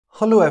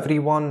Hello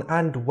everyone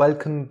and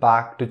welcome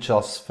back to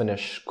Just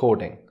Finish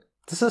Coding.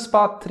 This is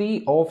part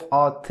 3 of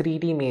our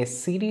 3D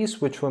maze series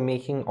which we're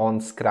making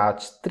on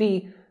Scratch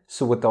 3.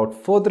 So without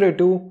further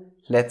ado,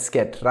 let's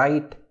get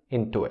right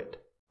into it.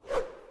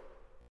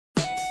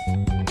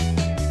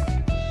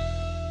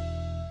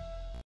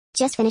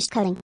 Just finished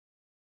coding.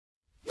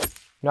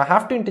 Now I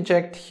have to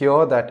interject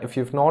here that if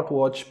you've not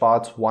watched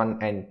parts 1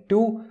 and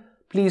 2,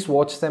 please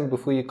watch them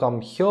before you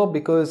come here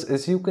because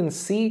as you can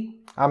see,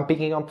 I'm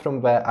picking up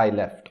from where I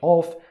left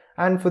off,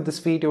 and for this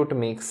video to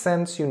make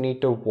sense, you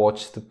need to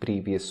watch the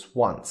previous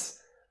ones.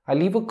 I'll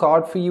leave a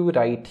card for you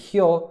right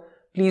here.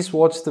 Please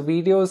watch the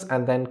videos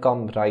and then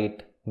come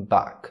right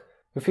back.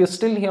 If you're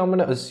still here, I'm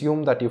going to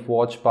assume that you've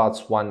watched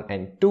parts 1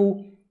 and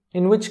 2,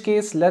 in which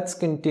case let's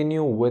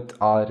continue with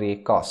our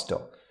raycaster.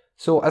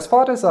 So as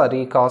far as our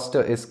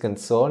raycaster is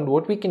concerned,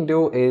 what we can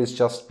do is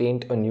just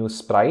paint a new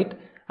sprite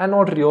and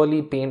not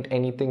really paint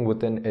anything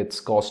within its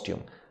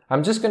costume.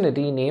 I'm just going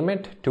to rename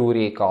it to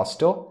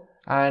raycaster,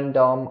 and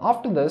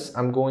after this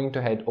I'm going to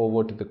head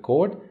over to the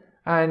code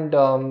and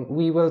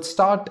we will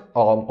start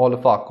all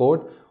of our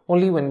code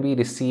only when we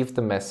receive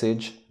the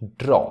message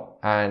draw.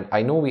 And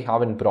I know we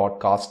haven't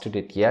broadcasted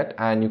it yet,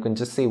 and you can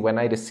just say when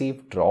I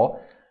receive draw,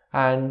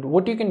 and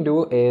what you can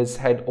do is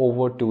head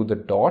over to the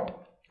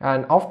dot,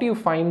 and after you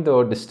find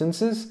the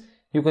distances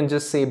you can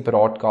just say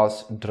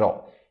broadcast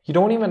draw. You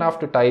don't even have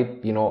to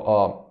type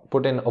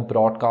put in a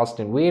broadcast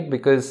and wait,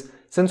 because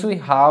since we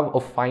have a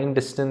find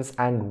distance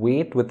and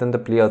wait within the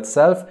player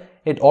itself,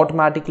 it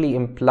automatically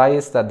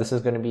implies that this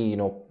is going to be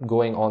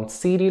going on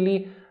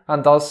serially,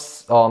 and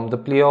thus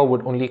the player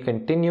would only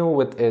continue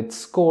with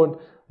its code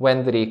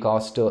when the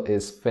raycaster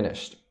is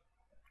finished.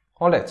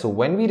 Alright, so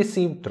when we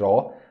receive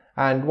draw,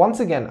 and once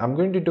again I'm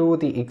going to do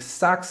the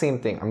exact same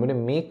thing. I'm going to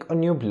make a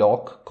new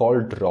block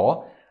called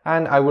draw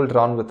and I will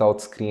run without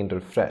screen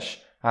refresh.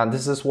 And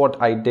this is what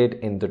I did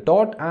in the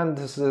dot, and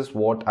this is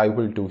what I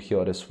will do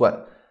here as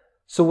well.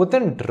 So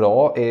within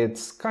draw,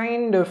 it's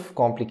kind of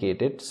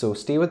complicated. So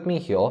stay with me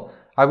here.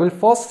 I will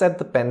first set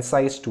the pen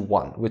size to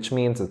 1, which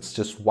means it's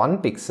just 1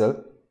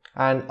 pixel.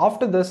 And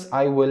after this,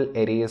 I will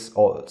erase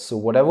all. So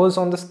whatever is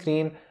on the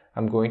screen,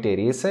 I'm going to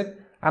erase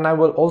it. And I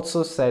will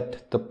also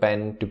set the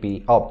pen to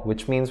be up,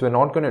 which means we're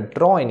not going to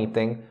draw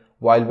anything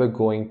while we're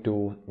going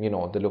to,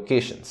 the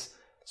locations.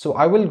 So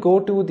I will go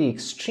to the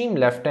extreme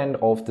left end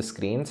of the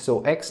screen.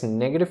 So x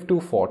negative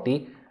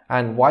 240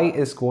 and y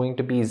is going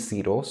to be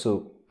 0.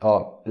 So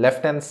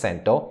left and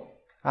center,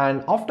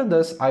 and after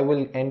this I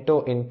will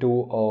enter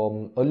into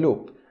a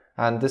loop,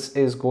 and this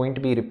is going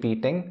to be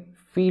repeating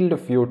field a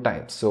few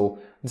times. So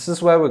this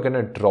is where we're going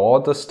to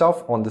draw the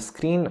stuff on the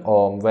screen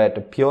where it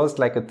appears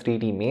like a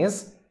 3D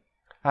maze,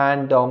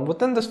 and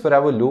within this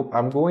forever loop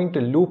I'm going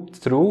to loop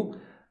through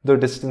the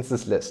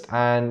distances list,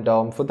 and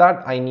for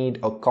that I need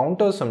a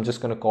counter, so I'm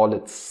just going to call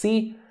it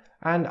C,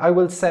 and I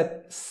will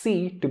set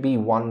C to be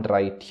 1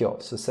 right here.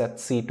 So set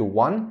C to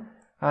 1.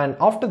 And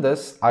after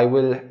this, I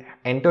will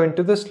enter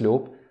into this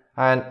loop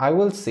and I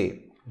will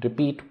say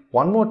repeat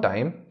one more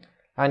time.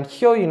 And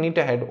here you need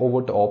to head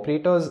over to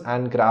operators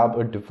and grab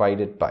a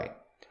divided by.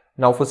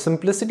 Now for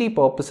simplicity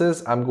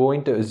purposes, I'm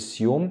going to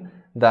assume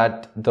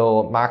that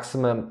the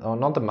maximum,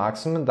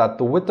 that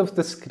the width of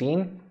the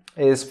screen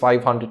is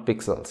 500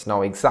 pixels.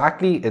 Now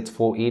exactly it's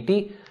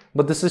 480,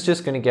 but this is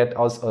just going to get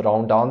us a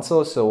round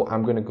answer. So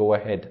I'm going to go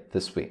ahead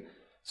this way.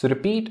 So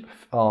repeat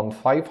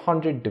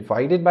 500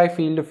 divided by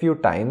field a few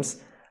times.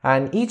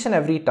 And each and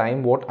every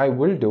time what I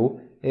will do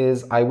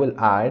is I will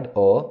add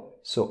a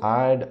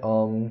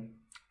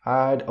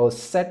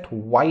set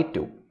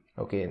y2.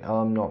 Okay,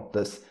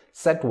 this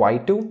set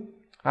y2,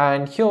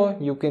 and here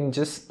you can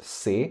just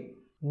say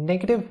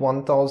negative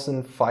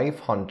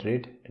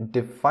 1500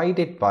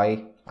 divided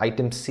by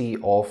item C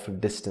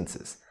of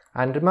distances.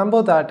 And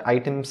remember that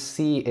item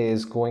C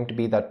is going to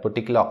be that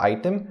particular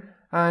item,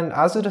 and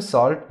as a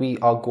result we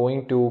are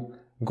going to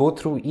go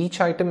through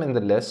each item in the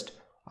list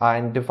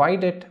and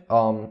divide it,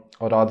 or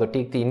rather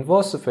take the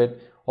inverse of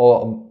it,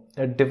 or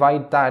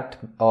divide that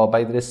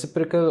by the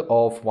reciprocal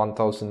of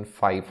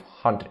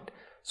 1500.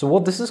 So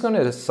what this is going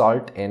to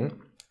result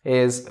in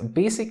is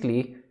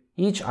basically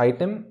each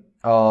item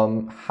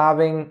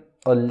having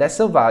a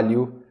lesser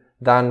value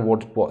than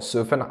what it was. So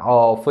if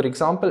for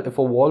example, if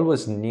a wall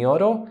was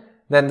nearer,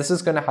 then this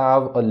is going to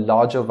have a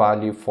larger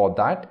value for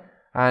that,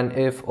 and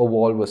if a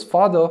wall was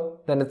farther,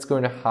 then it's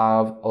going to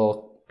have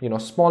a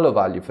smaller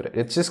value for it.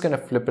 It's just going to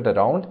flip it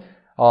around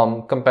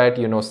compared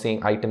to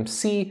saying item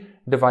C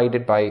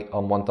divided by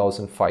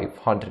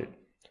 1500.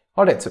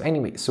 Alright, so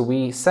anyway, so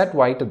we set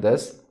y to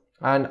this,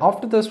 and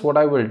after this what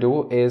I will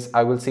do is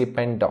I will say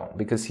pen down,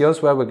 because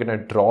here's where we're going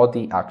to draw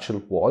the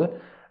actual wall.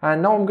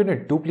 And now I'm going to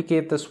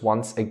duplicate this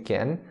once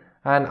again,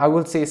 and I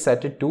will say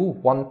set it to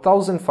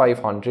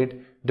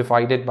 1500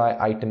 divided by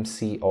item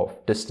C of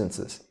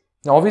distances.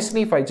 Now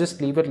obviously if I just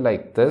leave it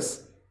like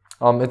this,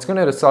 it's going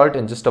to result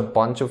in just a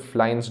bunch of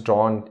lines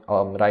drawn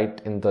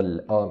right in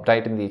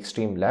the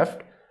extreme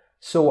left.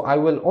 So I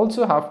will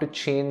also have to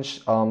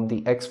change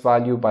the x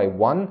value by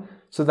 1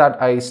 so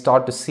that I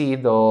start to see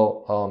the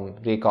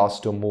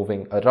raycaster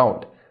moving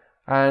around.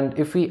 And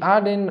if we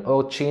add in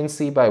a chain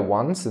C by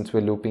 1, since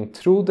we're looping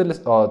through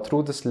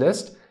this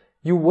list,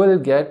 you will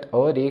get a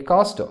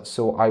raycaster.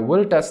 So I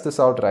will test this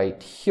out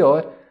right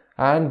here,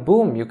 and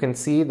boom, you can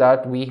see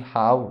that we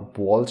have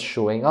balls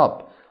showing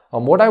up.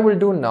 What I will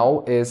do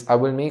now is I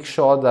will make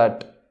sure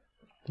that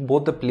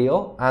both the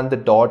player and the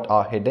dot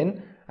are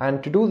hidden,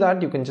 and to do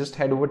that you can just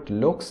head over to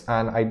looks,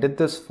 and I did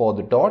this for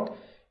the dot.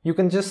 You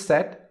can just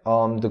set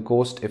the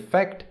ghost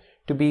effect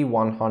to be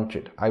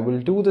 100. I will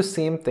do the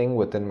same thing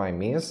within my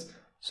maze.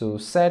 So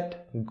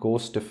set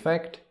ghost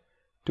effect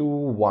to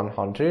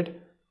 100,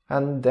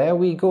 and there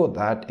we go.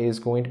 That is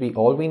going to be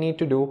all we need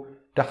to do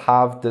to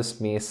have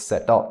this maze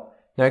set up.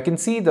 Now you can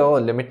see the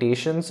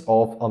limitations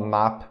of a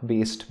map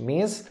based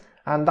maze,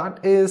 and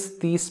that is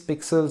these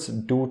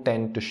pixels do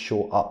tend to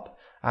show up,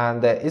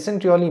 and there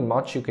isn't really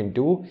much you can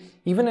do.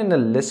 Even in a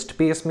list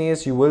based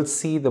maze you will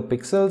see the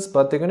pixels,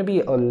 but they're going to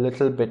be a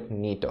little bit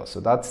neater.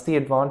 So that's the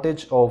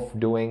advantage of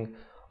doing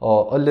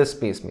a list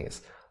based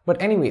maze. But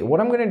anyway,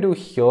 what I'm going to do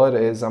here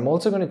is I'm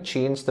also going to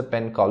change the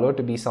pen color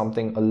to be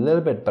something a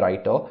little bit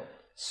brighter.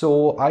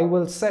 So I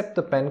will set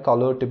the pen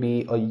color to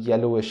be a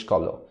yellowish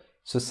color.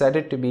 So set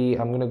it to be,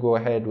 I'm going to go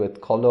ahead with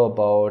color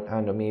about,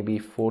 and maybe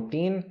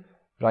 14,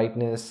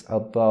 brightness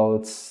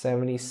about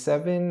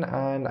 77,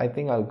 and I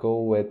think I'll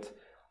go with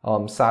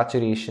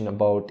saturation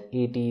about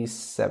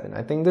 87.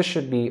 I think this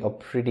should be a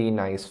pretty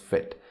nice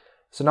fit.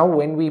 So now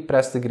when we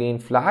press the green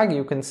flag,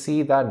 you can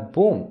see that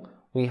boom,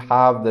 we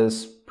have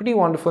this pretty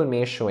wonderful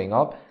maze showing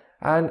up.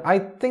 And I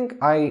think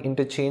I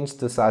interchanged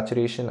the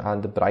saturation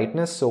and the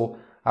brightness, so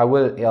I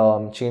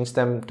will change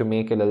them to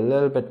make it a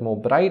little bit more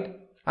bright,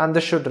 and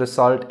this should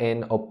result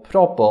in a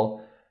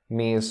proper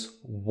maze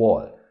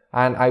wall.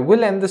 And I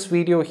will end this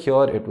video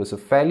here. It was a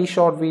fairly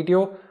short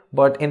video,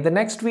 but in the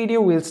next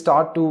video we'll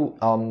start to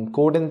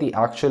code in the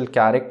actual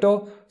character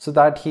so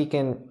that he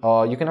can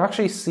you can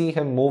actually see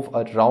him move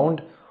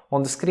around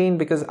on the screen,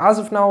 because as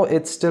of now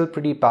it's still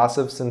pretty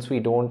passive since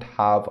we don't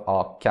have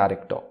our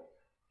character.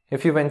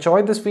 If you've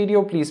enjoyed this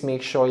video, please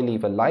make sure you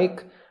leave a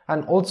like,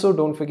 and also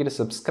don't forget to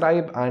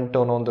subscribe and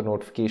turn on the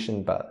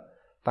notification bell.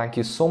 Thank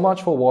you so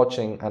much for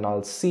watching, and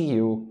I'll see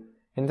you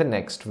in the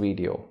next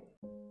video.